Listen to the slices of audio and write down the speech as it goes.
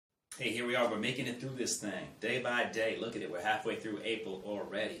Hey, here we are. We're making it through this thing day by day. Look at it. We're halfway through April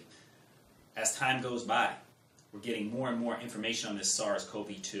already. As time goes by, we're getting more and more information on this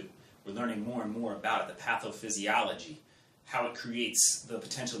SARS-CoV-2. We're learning more and more about it, the pathophysiology, how it creates the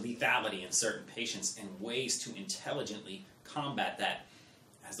potential lethality in certain patients, and ways to intelligently combat that.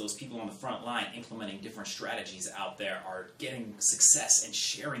 As those people on the front line implementing different strategies out there are getting success and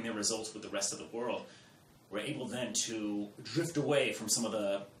sharing their results with the rest of the world, we're able then to drift away from some of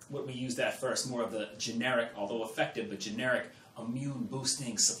the, what we used at first, more of the generic, although effective, but generic immune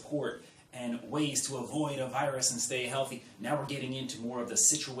boosting support and ways to avoid a virus and stay healthy. Now we're getting into more of the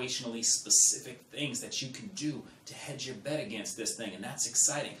situationally specific things that you can do to hedge your bet against this thing, and that's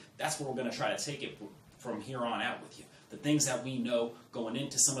exciting. That's where we're going to try to take it from here on out with you. The things that we know, going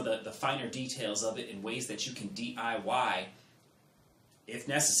into some of the finer details of it in ways that you can DIY if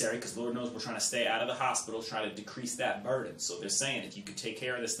necessary, because Lord knows we're trying to stay out of the hospital, try to decrease that burden. So they're saying if you could take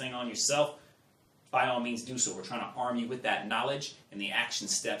care of this thing on yourself, by all means do so. We're trying to arm you with that knowledge and the action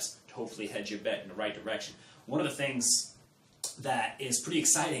steps to hopefully hedge your bet in the right direction. One of the things that is pretty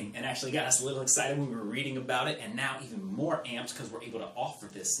exciting and actually got us a little excited when we were reading about it, and now even more amped because we're able to offer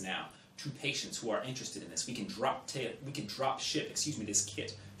this now to patients who are interested in this. We can drop ship this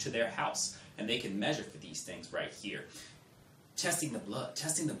kit to their house, and they can measure for these things right here. Testing the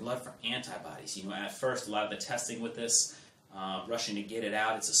blood for antibodies. You know, at first, a lot of the testing with this, rushing to get it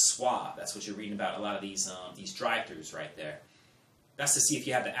out, it's a swab. That's what you're reading about a lot of these drive-thrus right there. That's to see if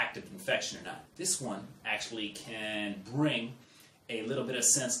you have the active infection or not. This one actually can bring a little bit of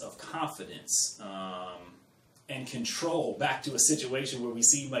sense of confidence and control back to a situation where we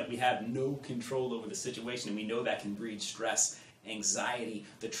seem like we have no control over the situation, and we know that can breed stress, anxiety,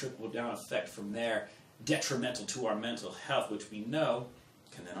 the trickle-down effect from there, detrimental to our mental health, which we know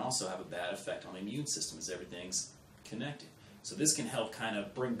can then also have a bad effect on the immune system as everything's connected. So this can help kind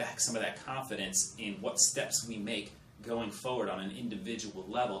of bring back some of that confidence in what steps we make going forward on an individual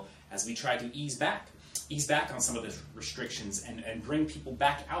level as we try to ease back on some of the restrictions and bring people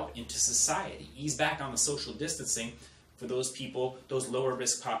back out into society, ease back on the social distancing for those people, those lower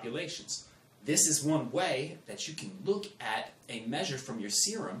risk populations. This is one way that you can look at a measure from your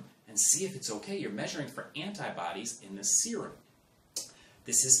serum and see if it's okay. You're measuring for antibodies in the serum.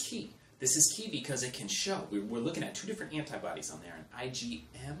 This is key. This is key because it can show. We're looking at two different antibodies on there, an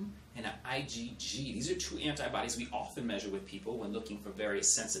IgM and an IgG. These are two antibodies we often measure with people when looking for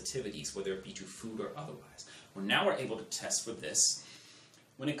various sensitivities, whether it be to food or otherwise. Well, now we're able to test for this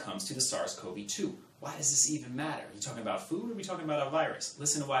when it comes to the SARS-CoV-2. Why does this even matter? Are you talking about food or are we talking about a virus?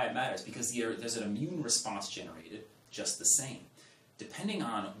 Listen to why it matters, because there's an immune response generated just the same. Depending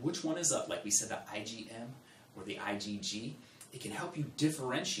on which one is up, like we said, the IgM or the IgG, it can help you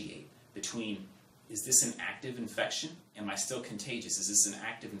differentiate between, is this an active infection? Am I still contagious? Is this an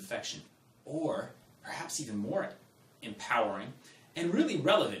active infection? Or perhaps even more empowering and really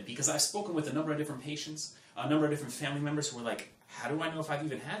relevant, because I've spoken with a number of different patients, a number of different family members who are like, how do I know if I've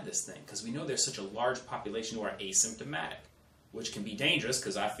even had this thing? Because we know there's such a large population who are asymptomatic, which can be dangerous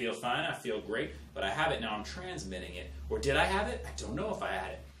because I feel fine, I feel great, but I have it now, I'm transmitting it. Or did I have it? I don't know if I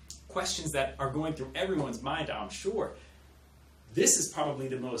had it. Questions that are going through everyone's mind, I'm sure. This is probably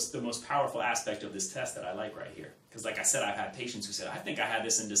the most powerful aspect of this test that I like right here. Because like I said, I've had patients who said, I think I had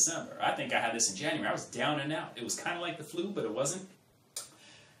this in December. I think I had this in January. I was down and out. It was kind of like the flu, but it wasn't.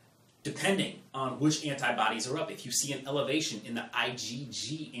 Depending on which antibodies are up, if you see an elevation in the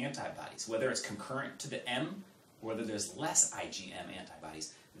IgG antibodies, whether it's concurrent to the M, or whether there's less IgM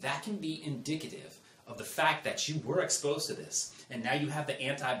antibodies, that can be indicative of the fact that you were exposed to this. And now you have the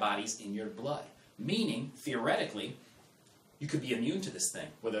antibodies in your blood. Meaning, theoretically, you could be immune to this thing.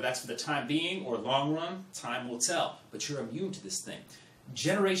 Whether that's for the time being or long run, time will tell. But you're immune to this thing.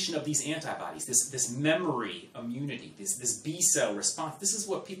 Generation of these antibodies, this memory immunity, this B-cell response, this is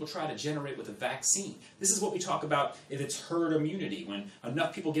what people try to generate with a vaccine. This is what we talk about if it's herd immunity, when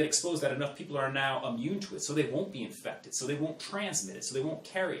enough people get exposed that enough people are now immune to it, so they won't be infected, so they won't transmit it, so they won't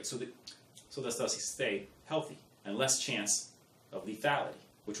carry it, so that they stay healthy and less chance of lethality,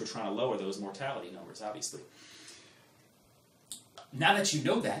 which we're trying to lower those mortality numbers, obviously. Now that you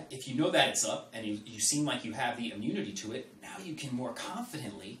know that, if you know that it's up and you seem like you have the immunity to it, now you can more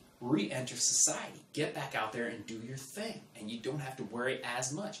confidently re-enter society. Get back out there and do your thing. And you don't have to worry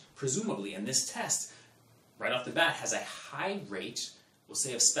as much. Presumably, and this test, right off the bat, has a high rate, we'll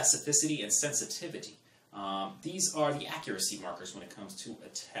say, of specificity and sensitivity. These are the accuracy markers when it comes to a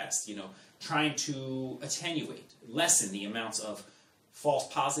test. You know, trying to attenuate, lessen the amounts of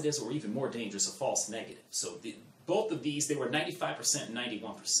false positives or even more dangerous, of false negatives. So both of these, they were 95% and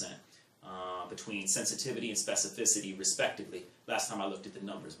 91%. between sensitivity and specificity, respectively. Last time I looked at the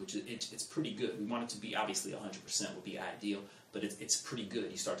numbers, which it's pretty good. We want it to be, obviously, 100% would be ideal, but it's pretty good.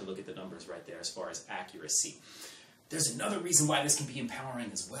 You start to look at the numbers right there as far as accuracy. There's another reason why this can be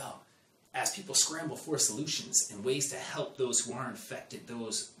empowering as well. As people scramble for solutions and ways to help those who are infected,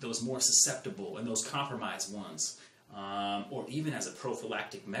 those more susceptible and those compromised ones, or even as a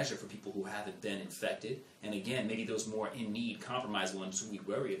prophylactic measure for people who haven't been infected, and again, maybe those more in need, compromised ones who we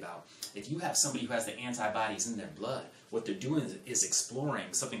worry about. If you have somebody who has the antibodies in their blood, what they're doing is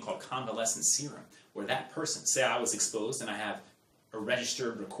exploring something called convalescent serum, where that person, say I was exposed and I have a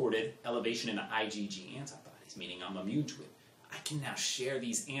registered, recorded elevation in the IgG antibodies, meaning I'm immune to it. I can now share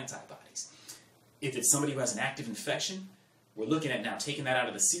these antibodies. If it's somebody who has an active infection, we're looking at now taking that out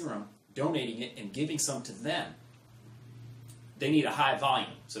of the serum, donating it, and giving some to them. They need a high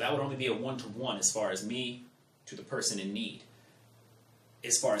volume, so that would only be a one-to-one as far as me to the person in need.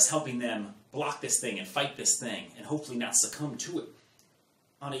 As far as helping them block this thing and fight this thing and hopefully not succumb to it.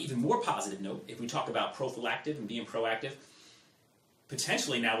 On an even more positive note, if we talk about prophylactic and being proactive,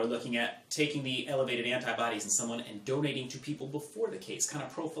 potentially now we're looking at taking the elevated antibodies in someone and donating to people before the case, kind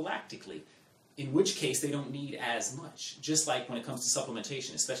of prophylactically, in which case they don't need as much. Just like when it comes to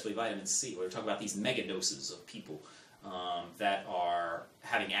supplementation, especially vitamin C, where we're talking about these mega doses of people that are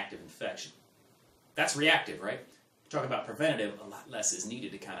having active infection. That's reactive, right? Talk about preventative, a lot less is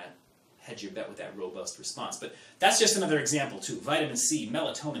needed to kind of hedge your bet with that robust response. But that's just another example too. Vitamin C,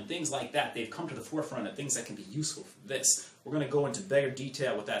 melatonin, things like that, they've come to the forefront of things that can be useful for this. We're going to go into better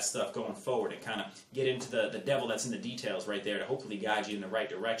detail with that stuff going forward and kind of get into the devil that's in the details right there to hopefully guide you in the right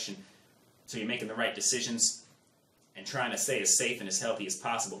direction so you're making the right decisions and trying to stay as safe and as healthy as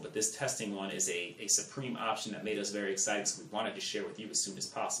possible. But this testing one is a supreme option that made us very excited, so we wanted to share with you as soon as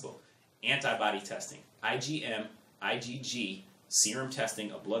possible. Antibody testing, IgM, IgG, serum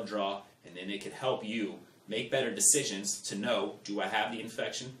testing, a blood draw, and then it could help you make better decisions to know, do I have the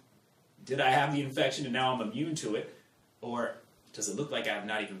infection? Did I have the infection and now I'm immune to it? Or does it look like I've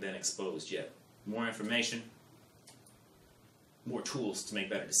not even been exposed yet? More information, more tools to make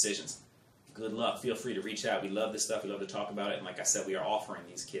better decisions. Good luck. Feel free to reach out. We love this stuff. We love to talk about it. And like I said, we are offering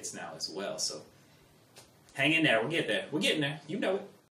these kits now as well. So hang in there. We'll get there. We're getting there. You know it.